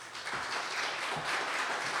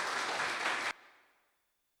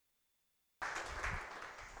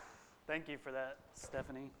Thank you for that,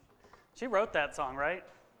 Stephanie. She wrote that song, right?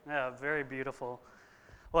 Yeah, very beautiful.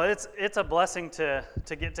 Well, it's a blessing to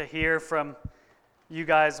get to hear from you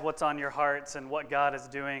guys what's on your hearts and what God is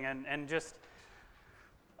doing, and just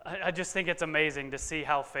I just think it's amazing to see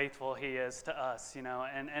how faithful He is to us,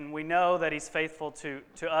 and we know that He's faithful to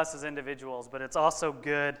us as individuals, but it's also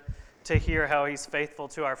good to hear how He's faithful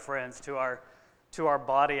to our friends, to our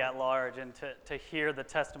body at large, and to hear the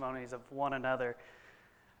testimonies of one another.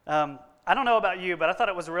 I don't know about you, but I thought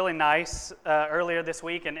it was really nice earlier this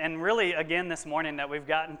week, and really again this morning, that we've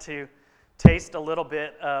gotten to taste a little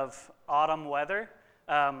bit of autumn weather.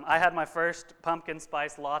 I had my first pumpkin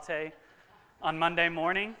spice latte on Monday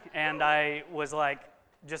morning, and I was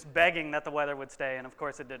just begging that the weather would stay, and of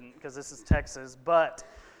course it didn't, because this is Texas, but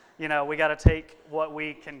we got to take what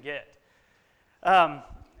we can get.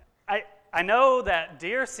 I know that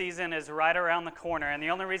deer season is right around the corner, and the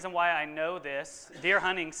only reason why I know this, deer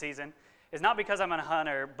hunting season, is not because I'm a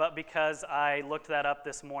hunter, but because I looked that up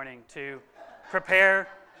this morning to prepare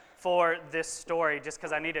for this story, just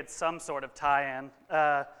because I needed some sort of tie-in.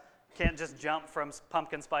 Can't just jump from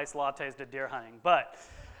pumpkin spice lattes to deer hunting. But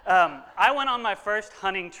I went on my first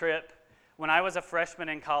hunting trip when I was a freshman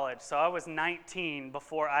in college, so I was 19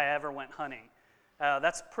 before I ever went hunting.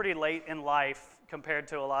 That's pretty late in life compared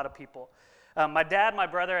to a lot of people. My dad, my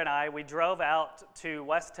brother, and I, we drove out to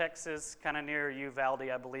West Texas, kind of near Uvalde,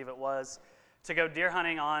 I believe it was, to go deer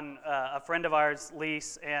hunting on a friend of ours'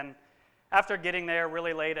 lease. And after getting there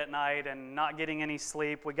really late at night and not getting any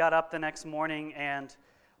sleep, we got up the next morning and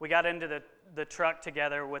we got into the truck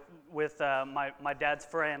together with my dad's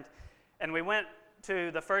friend. And we went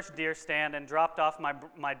to the first deer stand and dropped off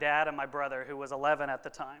my dad and my brother, who was 11 at the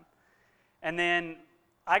time. And then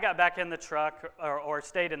I got back in the truck, or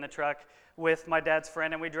stayed in the truck, with my dad's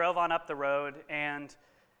friend, and we drove on up the road, and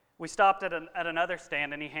we stopped at another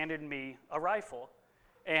stand, and he handed me a rifle.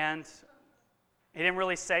 And he didn't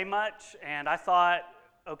really say much, and I thought,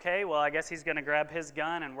 okay, well, I guess he's going to grab his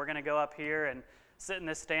gun, and we're going to go up here and sit in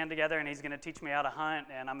this stand together, and he's going to teach me how to hunt,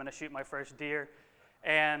 and I'm going to shoot my first deer.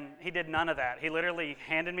 And he did none of that. He literally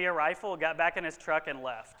handed me a rifle, got back in his truck, and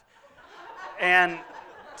left. And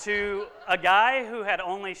to a guy who had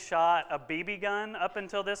only shot a BB gun up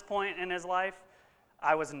until this point in his life,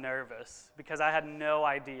 I was nervous because I had no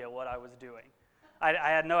idea what I was doing. I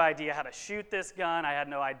had no idea how to shoot this gun. I had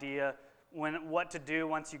no idea what to do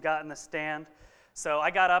once you got in the stand. So I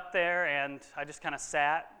got up there and I just kind of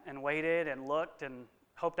sat and waited and looked and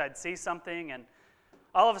hoped I'd see something. And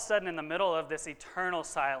all of a sudden, in the middle of this eternal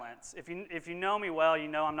silence, if you know me well, you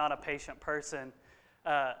know I'm not a patient person.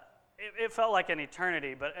 It felt like an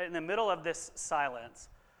eternity, but in the middle of this silence,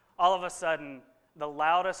 all of a sudden, the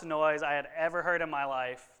loudest noise I had ever heard in my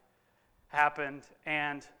life happened,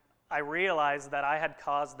 and I realized that I had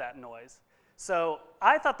caused that noise. So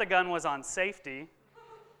I thought the gun was on safety,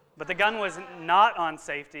 but the gun was not on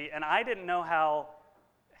safety, and I didn't know how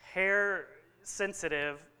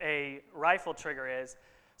hair-sensitive a rifle trigger is.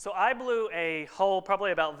 So I blew a hole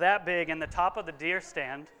probably about that big in the top of the deer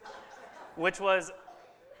stand, which was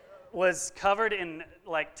covered in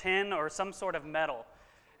tin or some sort of metal.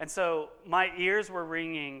 And so my ears were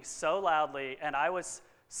ringing so loudly, and I was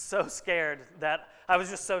so scared that I was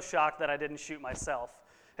just so shocked that I didn't shoot myself,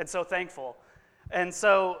 and so thankful. And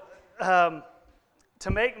so to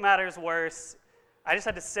make matters worse, I just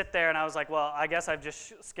had to sit there, and I was like, well, I guess I've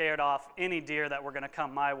just scared off any deer that were going to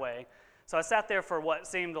come my way. So I sat there for what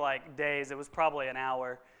seemed like days. It was probably an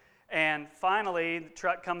hour. And finally, the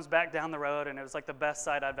truck comes back down the road, and it was like the best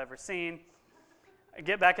sight I've ever seen. I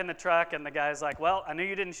get back in the truck, and the guy's like, well, I knew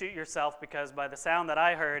you didn't shoot yourself because by the sound that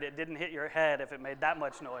I heard, it didn't hit your head if it made that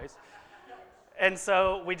much noise. And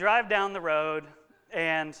so we drive down the road,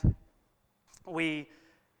 and we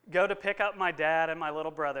go to pick up my dad and my little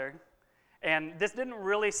brother. And this didn't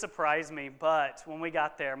really surprise me, but when we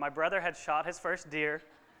got there, my brother had shot his first deer.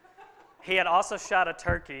 He had also shot a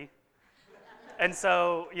turkey. And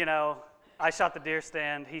so, I shot the deer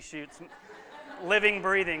stand, he shoots living,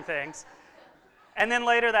 breathing things. And then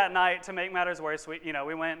later that night, to make matters worse, we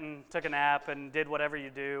went and took a nap and did whatever you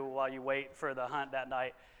do while you wait for the hunt that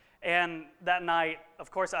night. And that night, of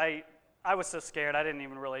course, I was so scared, I didn't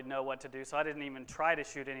even really know what to do, so I didn't even try to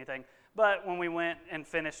shoot anything. But when we went and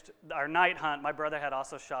finished our night hunt, my brother had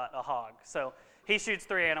also shot a hog. So he shoots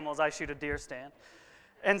 3 animals, I shoot a deer stand.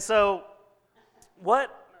 And so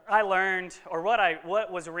what I learned, or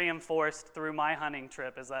what was reinforced through my hunting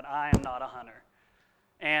trip, is that I am not a hunter.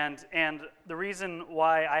 And the reason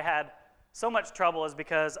why I had so much trouble is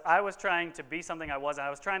because I was trying to be something I wasn't. I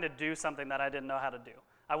was trying to do something that I didn't know how to do.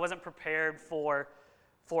 I wasn't prepared for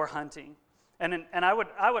hunting. And I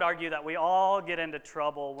would argue that we all get into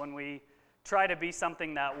trouble when we try to be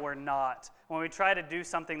something that we're not, when we try to do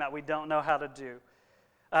something that we don't know how to do.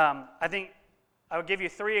 I think I would give you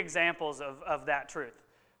 3 examples of that truth.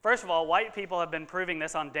 First of all, white people have been proving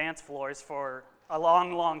this on dance floors for a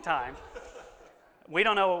long, long time. We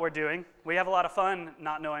don't know what we're doing. We have a lot of fun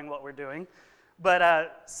not knowing what we're doing.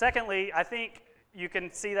 But secondly, I think you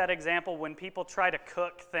can see that example when people try to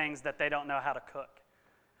cook things that they don't know how to cook.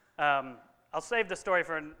 I'll save the story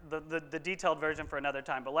for the detailed version for another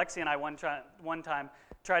time, but Lexi and I one time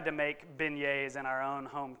tried to make beignets in our own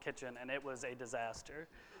home kitchen, and it was a disaster.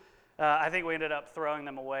 I think we ended up throwing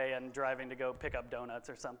them away and driving to go pick up donuts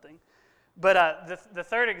or something. But the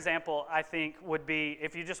third example, I think, would be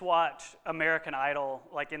if you just watch American Idol,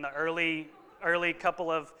 like in the early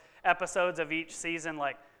couple of episodes of each season,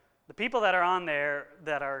 like the people that are on there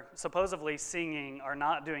that are supposedly singing are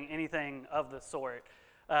not doing anything of the sort.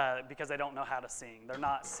 Because they don't know how to sing. They're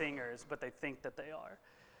not singers, but they think that they are.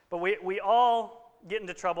 But we all get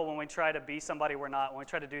into trouble when we try to be somebody we're not, when we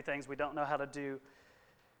try to do things we don't know how to do.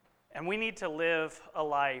 And we need to live a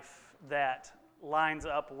life that lines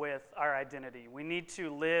up with our identity. We need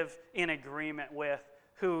to live in agreement with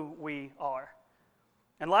who we are.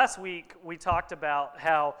 And last week, we talked about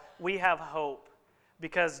how we have hope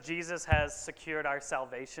because Jesus has secured our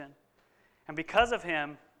salvation. And because of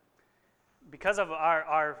him, because of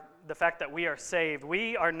the fact that we are saved,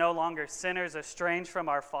 we are no longer sinners estranged from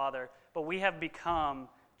our Father, but we have become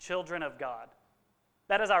children of God.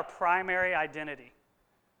 That is our primary identity.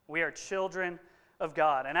 We are children of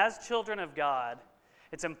God. And as children of God,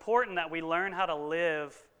 it's important that we learn how to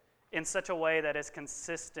live in such a way that is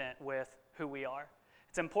consistent with who we are.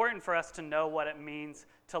 It's important for us to know what it means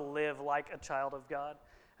to live like a child of God.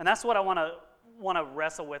 And that's what I want to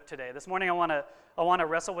wrestle with today. This morning I want to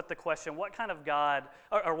wrestle with the question, what kind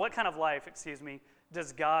of life,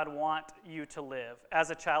 does God want you to live as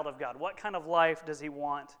a child of God? What kind of life does he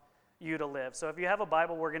want you to live? So if you have a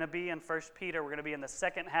Bible, we're going to be in 1 Peter. We're going to be in the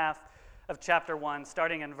second half of chapter 1,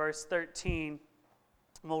 starting in verse 13.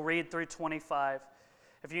 We'll read through 25.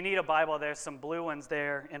 If you need a Bible, there's some blue ones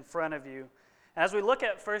there in front of you. And as we look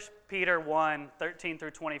at 1 Peter 1, 13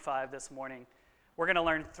 through 25 this morning, we're going to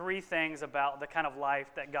learn 3 things about the kind of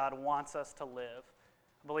life that God wants us to live.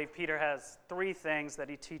 I believe Peter has 3 things that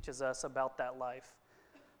he teaches us about that life.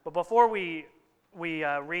 But before we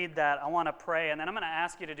read that, I want to pray, and then I'm going to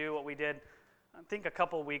ask you to do what we did, I think a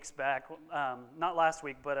couple weeks back, not last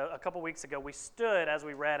week, but a couple weeks ago. We stood as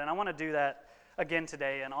we read, and I want to do that again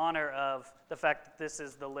today in honor of the fact that this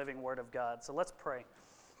is the living Word of God. So let's pray.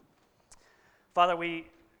 Father, we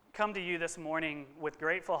come to you this morning with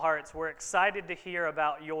grateful hearts. We're excited to hear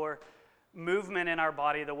about your movement in our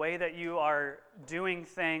body, the way that you are doing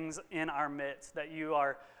things in our midst, that you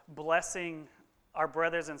are blessing our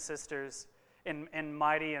brothers and sisters in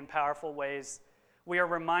mighty and powerful ways. We are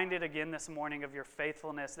reminded again this morning of your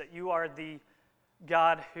faithfulness, that you are the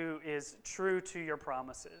God who is true to your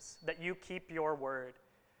promises, that you keep your word.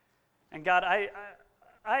 And God, I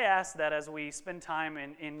ask that as we spend time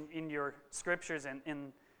in your scriptures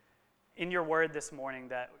and in your word this morning,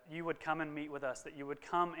 that you would come and meet with us, that you would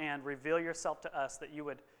come and reveal yourself to us, that you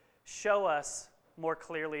would show us more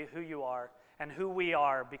clearly who you are and who we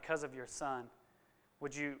are because of your Son.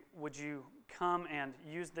 Would you come and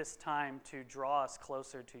use this time to draw us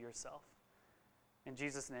closer to yourself? In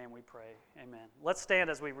Jesus' name we pray, amen. Let's stand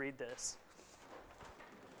as we read this.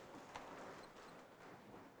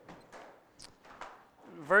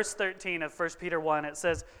 Verse 13 of 1 Peter 1, it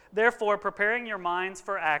says, "Therefore, preparing your minds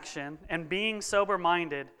for action and being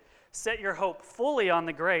sober-minded, set your hope fully on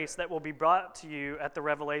the grace that will be brought to you at the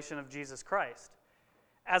revelation of Jesus Christ.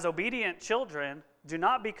 As obedient children, do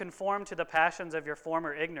not be conformed to the passions of your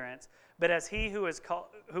former ignorance, but as he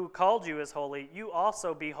who called you is holy, you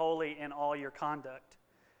also be holy in all your conduct.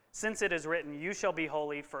 Since it is written, 'You shall be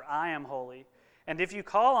holy, for I am holy.' And if you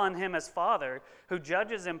call on him as Father, who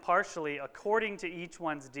judges impartially according to each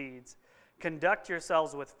one's deeds, conduct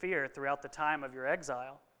yourselves with fear throughout the time of your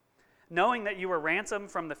exile, knowing that you were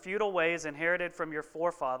ransomed from the futile ways inherited from your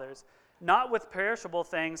forefathers, not with perishable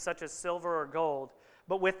things such as silver or gold,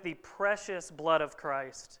 but with the precious blood of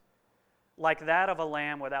Christ, like that of a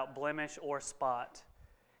lamb without blemish or spot.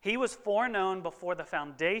 He was foreknown before the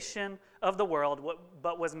foundation of the world,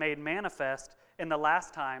 but was made manifest in the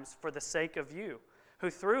last times for the sake of you, who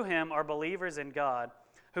through him are believers in God,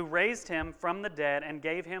 who raised him from the dead and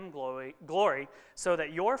gave him glory, so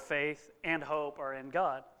that your faith and hope are in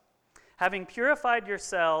God. Having purified your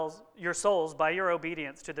souls by your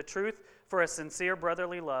obedience to the truth for a sincere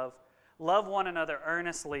brotherly love, love one another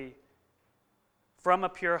earnestly from a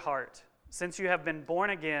pure heart, since you have been born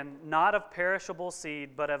again, not of perishable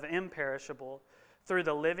seed, but of imperishable, through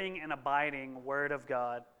the living and abiding Word of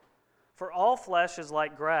God. For all flesh is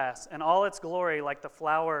like grass, and all its glory like the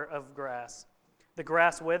flower of grass. The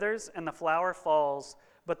grass withers and the flower falls,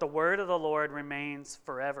 but the word of the Lord remains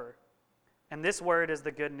forever. And this word is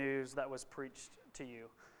the good news that was preached to you.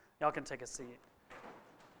 Y'all can take a seat.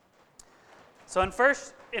 So in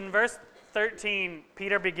verse 13,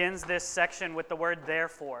 Peter begins this section with the word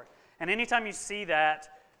therefore. And anytime you see that,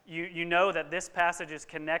 you know that this passage is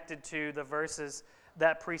connected to the verses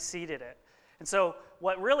that preceded it. And so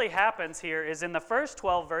what really happens here is in the first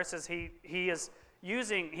 12 verses, he's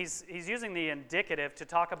using the indicative to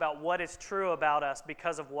talk about what is true about us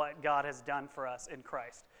because of what God has done for us in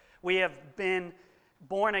Christ. We have been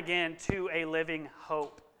born again to a living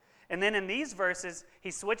hope. And then in these verses,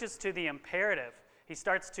 he switches to the imperative. He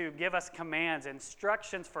starts to give us commands,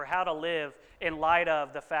 instructions for how to live in light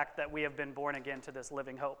of the fact that we have been born again to this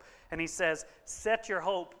living hope. And he says, set your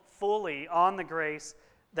hope fully on the grace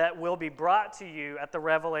that will be brought to you at the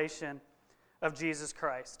revelation of Jesus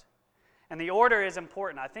Christ. And the order is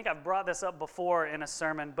important. I think I've brought this up before in a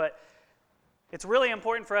sermon, but it's really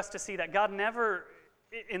important for us to see that God never,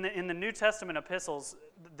 in the New Testament epistles,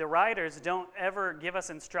 the writers don't ever give us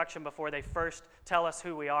instruction before they first tell us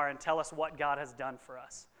who we are and tell us what God has done for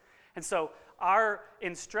us. And so our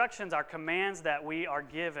instructions, our commands that we are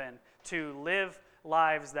given to live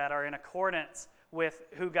lives that are in accordance with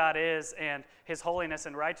who God is and His holiness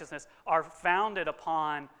and righteousness are founded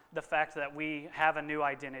upon the fact that we have a new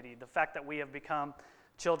identity, the fact that we have become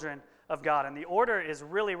children of God. And the order is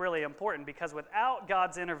really, really important because without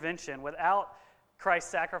God's intervention, without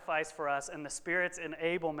Christ's sacrifice for us and the Spirit's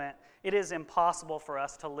enablement, it is impossible for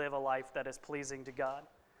us to live a life that is pleasing to God.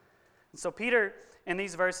 And so Peter, in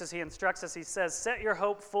these verses, he instructs us, he says, set your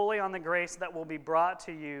hope fully on the grace that will be brought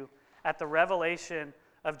to you at the revelation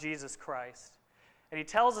of Jesus Christ. And he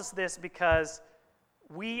tells us this because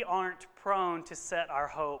we aren't prone to set our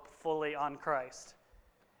hope fully on Christ.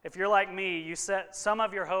 If you're like me, you set some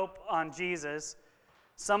of your hope on Jesus,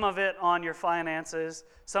 some of it on your finances,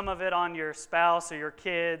 some of it on your spouse or your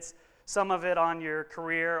kids, some of it on your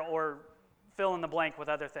career, or fill in the blank with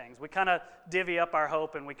other things. We kind of divvy up our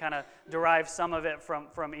hope and we kind of derive some of it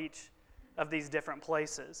from each of these different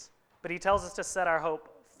places. But he tells us to set our hope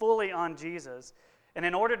fully on Jesus. And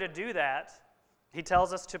in order to do that, he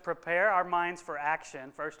tells us to prepare our minds for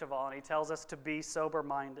action, first of all, and he tells us to be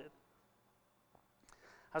sober-minded.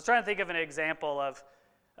 I was trying to think of an example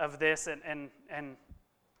of this, and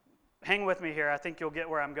hang with me here. I think you'll get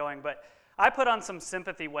where I'm going. But I put on some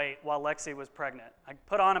sympathy weight while Lexi was pregnant. I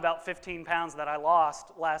put on about 15 pounds that I lost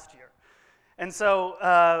last year. And so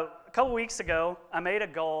a couple weeks ago, I made a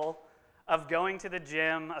goal of going to the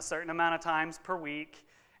gym a certain amount of times per week.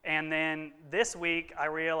 And then this week, I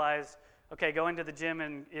realized, okay, going to the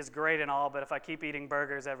gym is great and all, but if I keep eating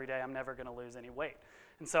burgers every day, I'm never going to lose any weight.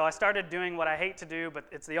 And so I started doing what I hate to do, but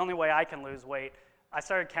it's the only way I can lose weight. I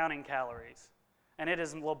started counting calories. And it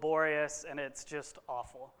is laborious, and it's just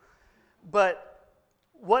awful. But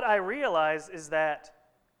what I realized is that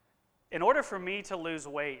in order for me to lose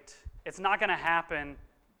weight, it's not going to happen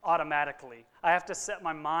automatically. I have to set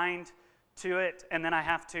my mind to it, and then I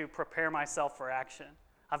have to prepare myself for action.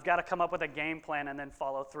 I've got to come up with a game plan and then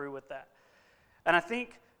follow through with that. And I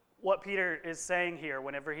think what Peter is saying here,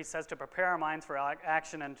 whenever he says to prepare our minds for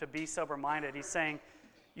action and to be sober-minded, he's saying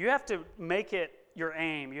you have to make it your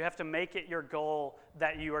aim. You have to make it your goal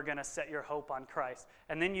that you are going to set your hope on Christ.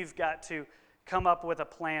 And then you've got to come up with a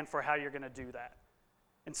plan for how you're going to do that.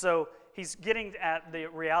 And so he's getting at the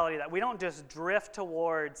reality that we don't just drift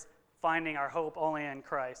towards finding our hope only in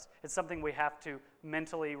Christ. It's something we have to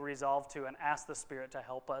mentally resolve to and ask the Spirit to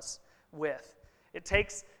help us with. It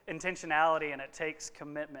takes intentionality and it takes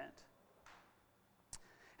commitment.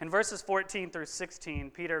 In verses 14 through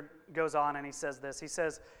 16, Peter goes on and he says this. He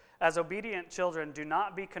says, as obedient children, do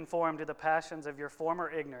not be conformed to the passions of your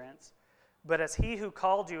former ignorance, but as he who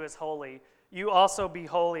called you is holy, you also be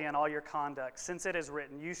holy in all your conduct, since it is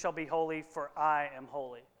written, you shall be holy, for I am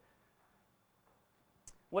holy.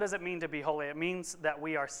 What does it mean to be holy? It means that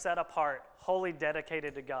we are set apart, wholly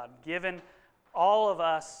dedicated to God, given all of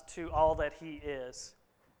us to all that He is.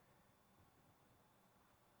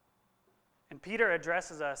 And Peter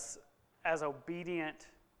addresses us as obedient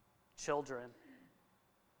children.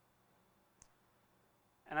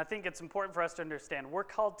 And I think it's important for us to understand we're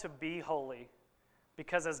called to be holy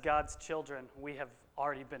because as God's children, we have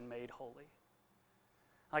already been made holy.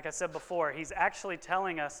 Like I said before, He's actually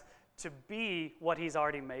telling us to be what He's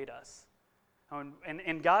already made us. And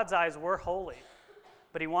in God's eyes, we're holy.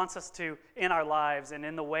 but he wants us to, in our lives and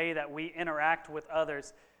in the way that we interact with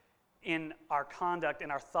others, in our conduct,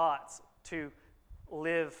 in our thoughts, to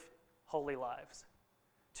live holy lives,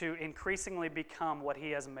 to increasingly become what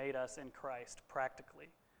he has made us in Christ practically.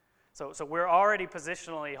 So we're already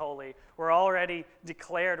positionally holy. We're already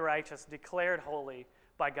declared righteous, declared holy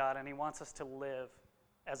by God, and he wants us to live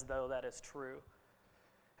as though that is true.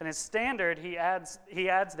 And his standard, he adds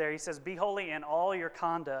there, he says, be holy in all your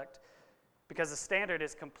conduct, because the standard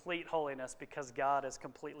is complete holiness, because God is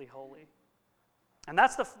completely holy. And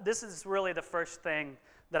this is really the first thing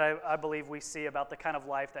that I believe we see about the kind of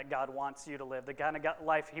life that God wants you to live, the kind of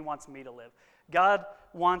life he wants me to live. God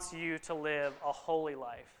wants you to live a holy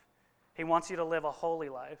life. He wants you to live a holy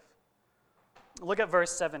life. Look at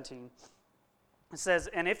verse 17. It says,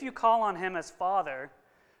 and if you call on him as Father,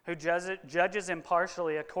 who judges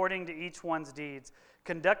impartially according to each one's deeds,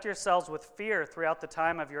 conduct yourselves with fear throughout the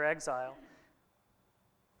time of your exile.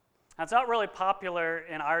 Now, it's not really popular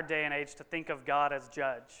in our day and age to think of God as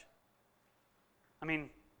judge. I mean,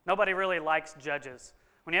 nobody really likes judges.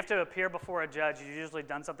 When you have to appear before a judge, you've usually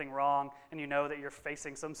done something wrong, and you know that you're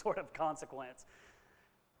facing some sort of consequence.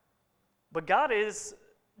 But God is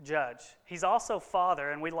judge. He's also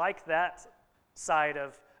Father, and we like that side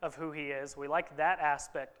of who he is. We like that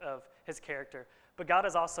aspect of his character. But God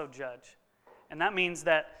is also judge. And that means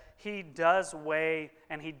that he does weigh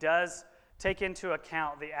and he does take into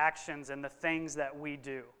account the actions and the things that we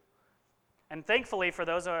do. And thankfully, for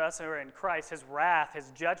those of us who are in Christ, his wrath, his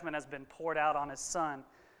judgment has been poured out on his Son.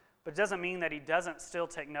 But it doesn't mean that he doesn't still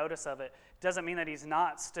take notice of it. It doesn't mean that he's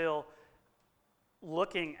not still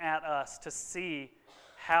looking at us to see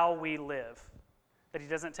how we live, that he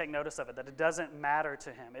doesn't take notice of it, that it doesn't matter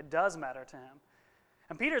to him. It does matter to him.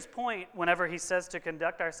 And Peter's point, whenever he says to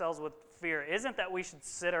conduct ourselves with fear, isn't that we should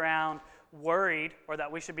sit around worried or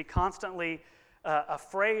that we should be constantly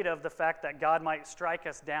afraid of the fact that God might strike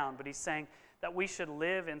us down, but he's saying that we should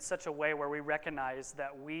live in such a way where we recognize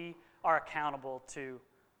that we are accountable to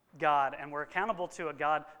God, and we're accountable to a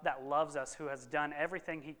God that loves us, who has done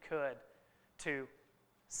everything he could to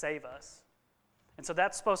save us. And so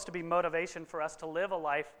that's supposed to be motivation for us to live a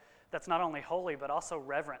life that's not only holy but also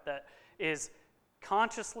reverent, that is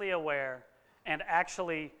consciously aware and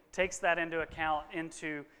actually takes that into account in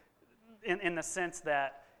the sense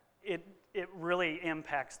that it really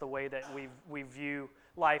impacts the way that we view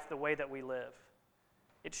life, the way that we live.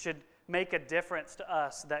 It should make a difference to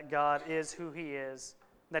us that God is who he is,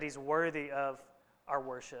 that he's worthy of our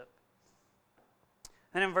worship.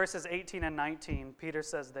 Then in verses 18 and 19, Peter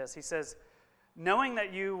says this. He says, knowing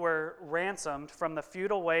that you were ransomed from the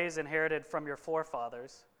futile ways inherited from your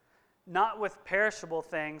forefathers, not with perishable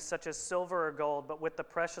things such as silver or gold, but with the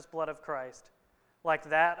precious blood of Christ, like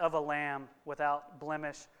that of a lamb without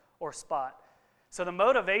blemish or spot. So the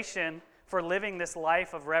motivation for living this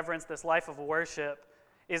life of reverence, this life of worship,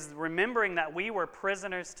 is remembering that we were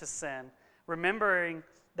prisoners to sin, remembering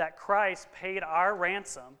that Christ paid our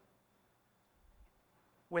ransom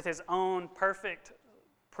with his own perfect,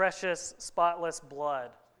 precious, spotless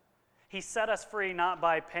blood. He set us free not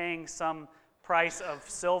by paying some price of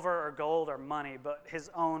silver or gold or money, but his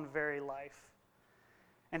own very life.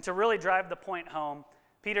 And to really drive the point home,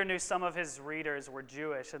 Peter knew some of his readers were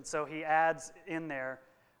Jewish, and so he adds in there,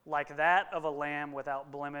 like that of a lamb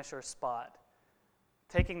without blemish or spot,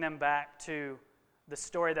 taking them back to the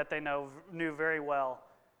story that they knew very well,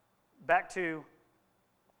 back to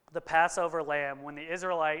the Passover lamb, when the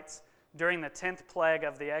Israelites, during the 10th plague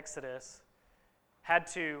of the Exodus, had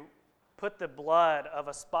to put the blood of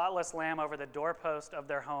a spotless lamb over the doorpost of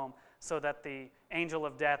their home so that the angel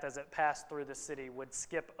of death, as it passed through the city, would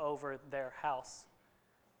skip over their house.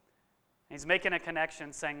 He's making a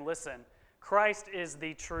connection saying, listen, Christ is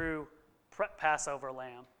the true Passover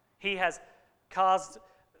lamb. He has caused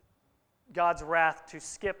God's wrath to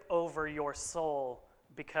skip over your soul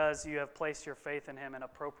because you have placed your faith in him and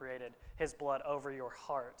appropriated his blood over your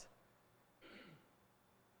heart.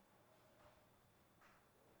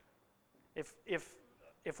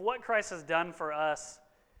 If what Christ has done for us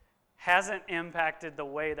hasn't impacted the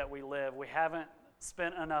way that we live, we haven't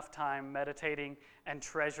spent enough time meditating and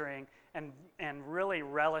treasuring and really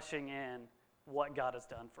relishing in what God has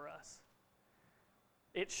done for us.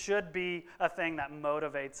 It should be a thing that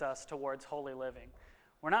motivates us towards holy living.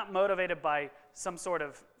 We're not motivated by some sort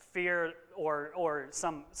of fear or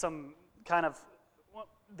some kind of,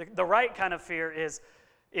 the right kind of fear is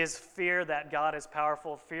fear that God is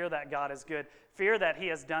powerful, fear that God is good, fear that he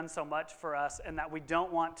has done so much for us and that we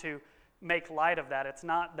don't want to make light of that. It's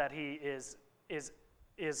not that he is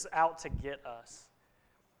out to get us.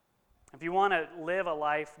 If you want to live a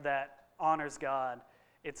life that honors God,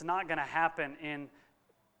 It's not going to happen in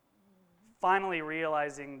finally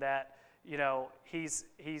realizing that,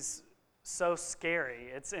 he's so scary.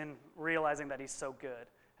 It's in realizing that he's so good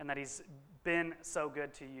and that he's been so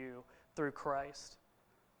good to you through Christ.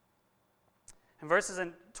 In verses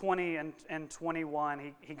 20 and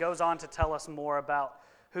 21, he goes on to tell us more about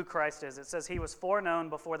who Christ is. It says, "He was foreknown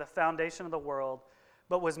before the foundation of the world,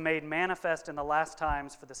 but was made manifest in the last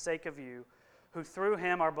times for the sake of you, who through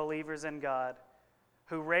him are believers in God,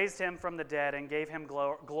 who raised him from the dead and gave him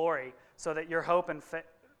glory, so that your hope and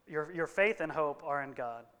your faith and hope are in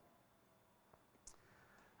God."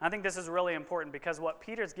 I think this is really important because what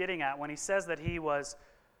Peter's getting at when he says that he was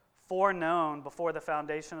foreknown before the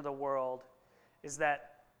foundation of the world is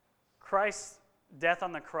that Christ's death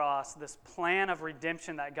on the cross, this plan of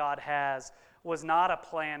redemption that God has, was not a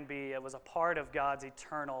plan B. It was a part of God's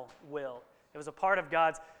eternal will. It was a part of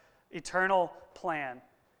God's eternal plan.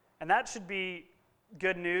 And that should be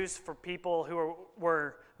good news for people who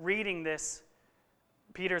were reading this,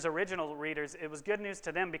 Peter's original readers. It was good news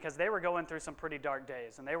to them because they were going through some pretty dark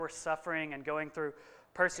days, and they were suffering and going through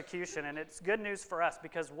persecution. And it's good news for us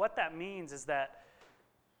because what that means is that,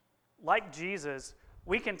 like Jesus,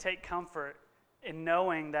 we can take comfort in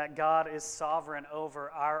knowing that God is sovereign over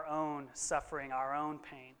our own suffering, our own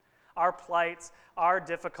pain. Our plights, our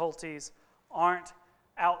difficulties aren't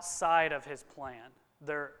outside of his plan.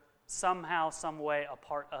 They're somehow, some way a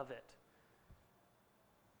part of it.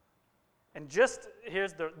 And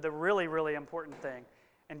here's the really, really important thing.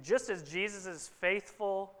 And just as Jesus'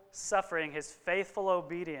 faithful suffering, his faithful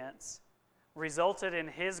obedience resulted in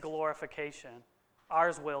his glorification,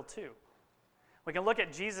 ours will too. We can look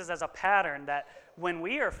at Jesus as a pattern that when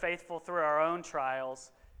we are faithful through our own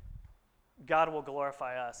trials, God will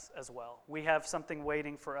glorify us as well. We have something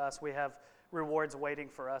waiting for us. We have rewards waiting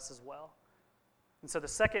for us as well. And so the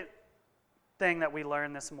second thing that we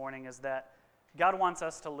learn this morning is that God wants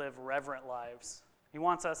us to live reverent lives. He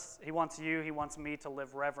wants you, he wants me to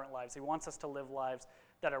live reverent lives. He wants us to live lives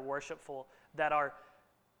that are worshipful, that are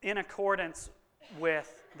in accordance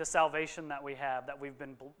with the salvation that we have, that we've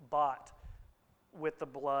been bought with the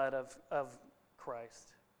blood of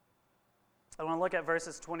Christ. I want to look at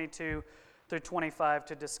verses 22 through 25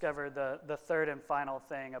 to discover the third and final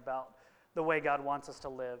thing about the way God wants us to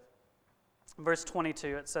live. Verse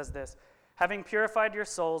 22, it says this, "Having purified your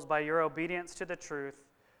souls by your obedience to the truth,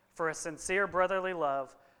 for a sincere brotherly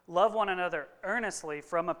love, love one another earnestly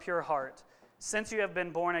from a pure heart, since you have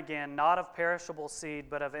been born again, not of perishable seed,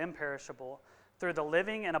 but of imperishable, through the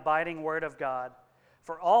living and abiding word of God.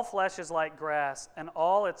 For all flesh is like grass, and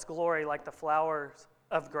all its glory like the flowers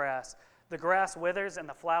of grass. The grass withers and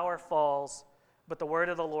the flower falls, but the word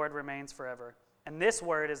of the Lord remains forever. And this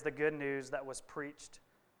word is the good news that was preached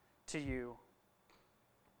to you."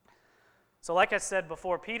 So like I said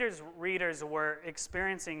before, Peter's readers were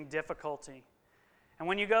experiencing difficulty. And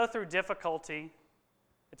when you go through difficulty,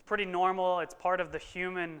 it's pretty normal, it's part of the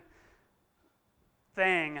human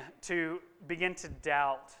thing to begin to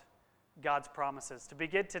doubt God's promises, to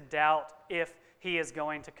begin to doubt if he is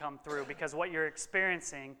going to come through, because what you're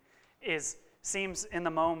experiencing seems in the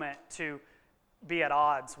moment to be at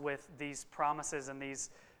odds with these promises and these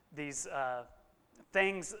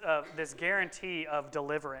things of this guarantee of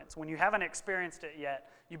deliverance. When you haven't experienced it yet,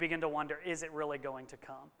 you begin to wonder, is it really going to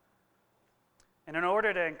come? And in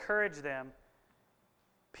order to encourage them,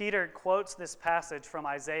 Peter quotes this passage from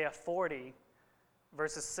Isaiah 40,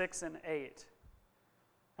 verses 6 and 8.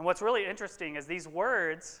 And what's really interesting is these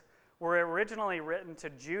words were originally written to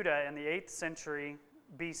Judah in the 8th century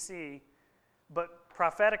BC, but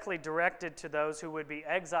prophetically directed to those who would be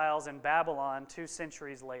exiles in Babylon 2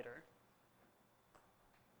 centuries later.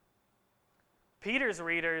 Peter's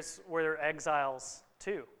readers were exiles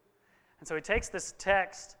too. And so he takes this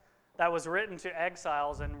text that was written to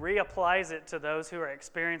exiles and reapplies it to those who are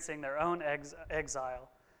experiencing their own exile.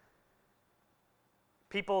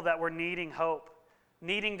 People that were needing hope,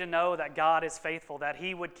 needing to know that God is faithful, that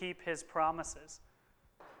he would keep his promises.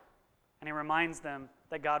 And he reminds them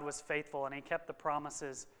that God was faithful and he kept the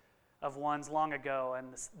promises of ones long ago,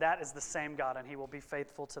 and that is the same God, and he will be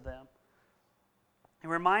faithful to them. He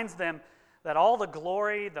reminds them that all the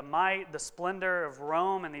glory, the might, the splendor of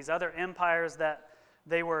Rome and these other empires that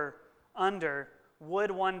they were under would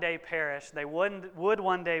one day perish. They would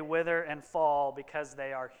one day wither and fall because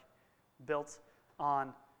they are built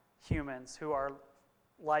on humans who are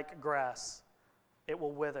like grass. It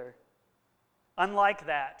will wither. Unlike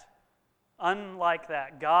that,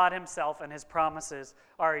 God himself and his promises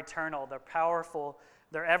are eternal. They're powerful.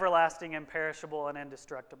 They're everlasting, imperishable, and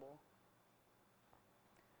indestructible.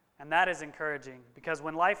 And that is encouraging because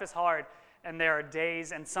when life is hard and there are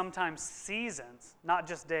days and sometimes seasons, not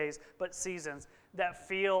just days, but seasons, that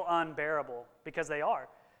feel unbearable because they are.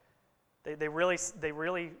 They really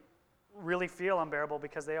feel unbearable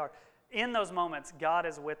because they are. In those moments, God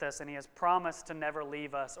is with us, and He has promised to never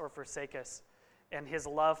leave us or forsake us, and His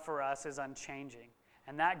love for us is unchanging,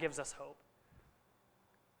 and that gives us hope.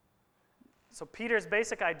 So Peter's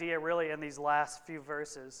basic idea really in these last few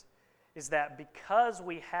verses is that because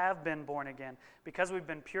we have been born again, because we've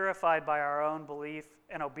been purified by our own belief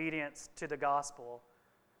and obedience to the gospel,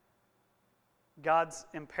 God's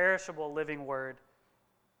imperishable living word,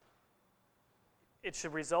 it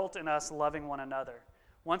should result in us loving one another.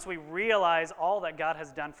 Once we realize all that God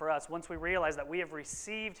has done for us, once we realize that we have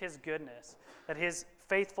received His goodness, that He's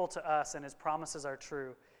faithful to us and His promises are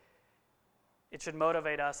true, it should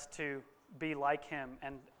motivate us to be like Him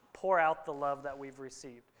and pour out the love that we've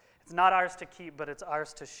received. It's not ours to keep, but it's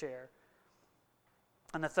ours to share.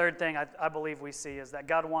 And the third thing I believe we see is that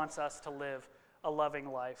God wants us to live a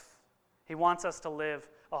loving life. He wants us to live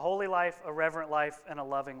a holy life, a reverent life, and a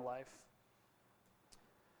loving life.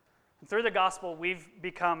 And through the gospel, we've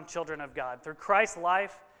become children of God. Through Christ's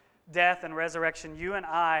life, death, and resurrection, you and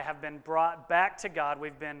I have been brought back to God.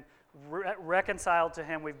 We've been reconciled to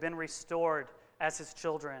Him. We've been restored as His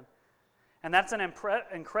children. And that's an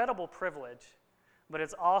incredible privilege, but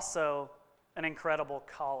it's also an incredible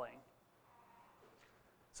calling.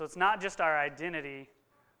 So it's not just our identity,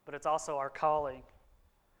 but it's also our calling.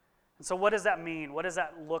 And so what does that mean? What does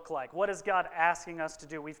that look like? What is God asking us to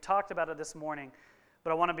do? We've talked about it this morning, but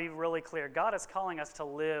I want to be really clear. God is calling us to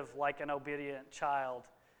live like an obedient child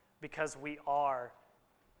because we are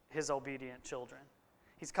His obedient children.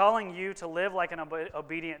 He's calling you to live like an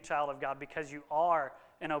obedient child of God because you are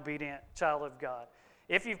an obedient child of God.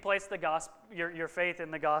 If you've placed the gospel, your faith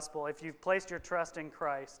in the gospel, if you've placed your trust in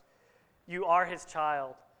Christ, you are His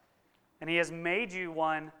child. And He has made you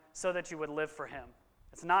one so that you would live for Him.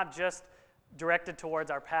 It's not just directed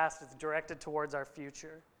towards our past, it's directed towards our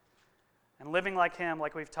future. And living like Him,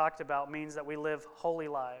 like we've talked about, means that we live holy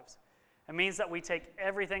lives. It means that we take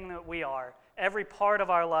everything that we are, every part of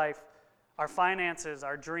our life, our finances,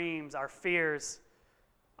 our dreams, our fears,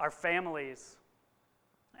 our families,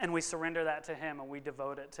 and we surrender that to Him and we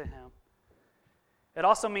devote it to Him. It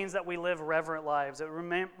also means that we live reverent lives. It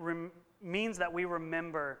means that we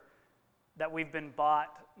remember that we've been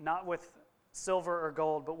bought not with silver or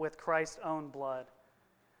gold, but with Christ's own blood.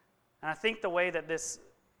 And I think the way that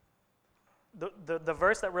the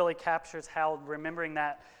verse that really captures how remembering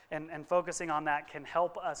that and focusing on that can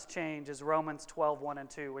help us change is Romans 12:1 and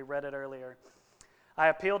 2. We read it earlier. I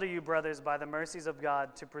appeal to you, brothers, by the mercies of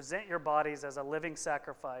God, to present your bodies as a living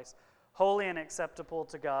sacrifice, holy and acceptable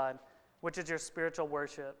to God, which is your spiritual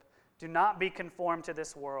worship. Do not be conformed to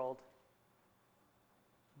this world,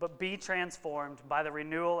 but be transformed by the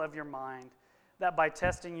renewal of your mind, that by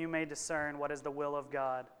testing you may discern what is the will of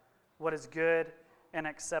God, what is good and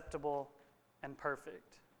acceptable and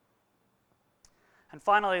perfect. And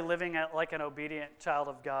finally, living like an obedient child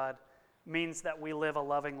of God means that we live a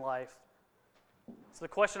loving life. So the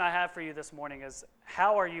question I have for you this morning is,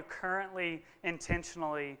 how are you currently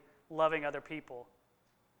intentionally loving other people?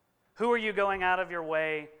 Who are you going out of your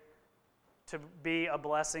way to be a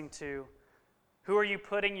blessing to? Who are you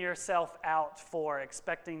putting yourself out for,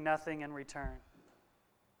 expecting nothing in return?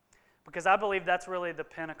 Because I believe that's really the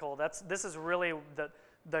pinnacle. This is really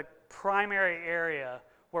the primary area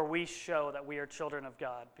where we show that we are children of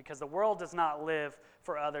God. Because the world does not live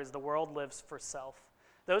for others. The world lives for self.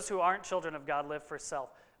 Those who aren't children of God live for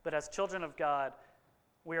self. But as children of God,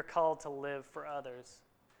 we are called to live for others.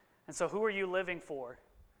 And so who are you living for?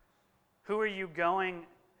 Who are you going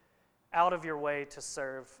out of your way to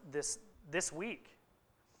serve this week?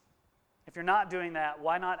 If you're not doing that,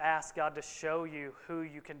 why not ask God to show you who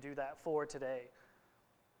you can do that for today?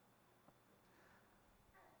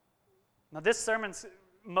 Now, this sermon,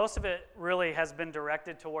 most of it really has been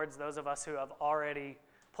directed towards those of us who have already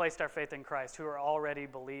placed our faith in Christ, who are already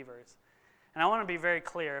believers. And I want to be very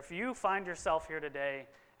clear. If you find yourself here today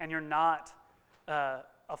and you're not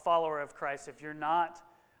a follower of Christ, if you're not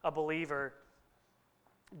a believer,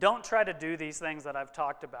 don't try to do these things that I've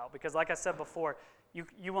talked about. Because like I said before,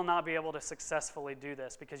 you will not be able to successfully do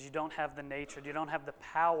this because you don't have the nature, you don't have the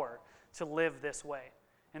power to live this way.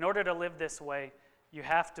 In order to live this way, you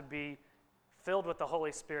have to be filled with the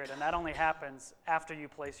Holy Spirit, and that only happens after you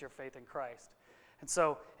place your faith in Christ. And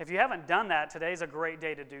so if you haven't done that, today's a great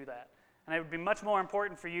day to do that. And it would be much more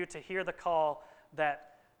important for you to hear the call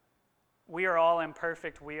that we are all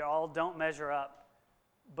imperfect, we all don't measure up,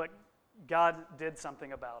 but God did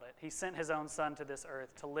something about it. He sent His own Son to this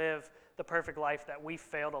earth to live the perfect life that we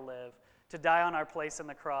fail to live, to die on our place in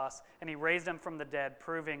the cross, and he raised him from the dead,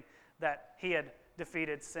 proving that he had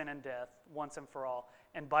defeated sin and death once and for all.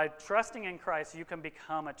 And by trusting in Christ, you can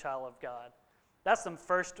become a child of God. That's the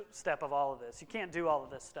first step of all of this. You can't do all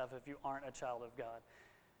of this stuff if you aren't a child of God.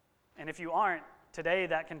 And if you aren't, today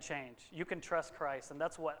that can change. You can trust Christ, and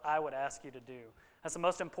that's what I would ask you to do. That's the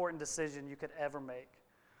most important decision you could ever make.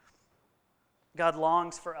 God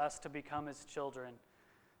longs for us to become his children,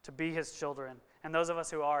 to be his children. And those of us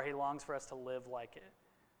who are, he longs for us to live like it.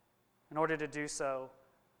 In order to do so,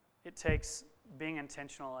 it takes being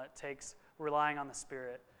intentional. It takes relying on the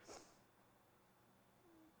Spirit.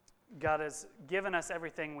 God has given us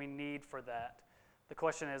everything we need for that. The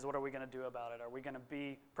question is, what are we going to do about it? Are we going to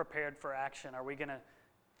be prepared for action? Are we going to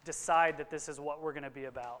decide that this is what we're going to be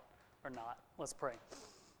about or not? Let's pray.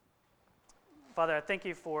 Father, I thank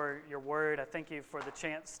you for your word. I thank you for the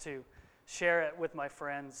chance to share it with my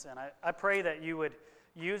friends. And I pray that you would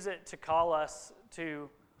use it to call us to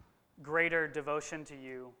greater devotion to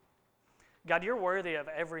you. God, you're worthy of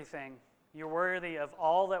everything. You're worthy of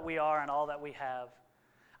all that we are and all that we have.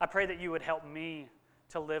 I pray that you would help me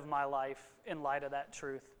to live my life in light of that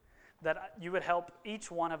truth, that you would help each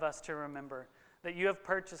one of us to remember that you have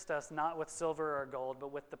purchased us not with silver or gold,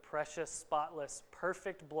 but with the precious, spotless,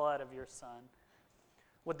 perfect blood of your Son.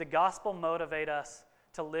 Would the gospel motivate us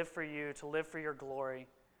to live for you, to live for your glory?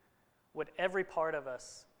 Would every part of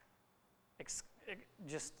us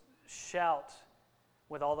just shout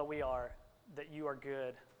with all that we are that you are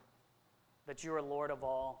good, that you are Lord of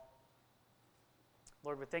all?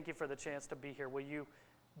 Lord, we thank you for the chance to be here. Will you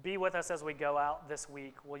be with us as we go out this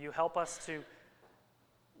week? Will you help us to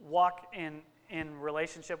walk in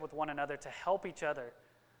relationship with one another, to help each other?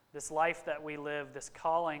 This life that we live, this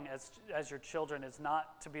calling as your children, is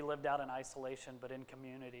not to be lived out in isolation, but in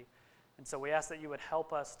community. And so we ask that you would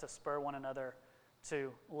help us to spur one another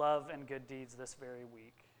to love and good deeds this very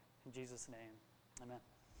week. In Jesus' name, amen.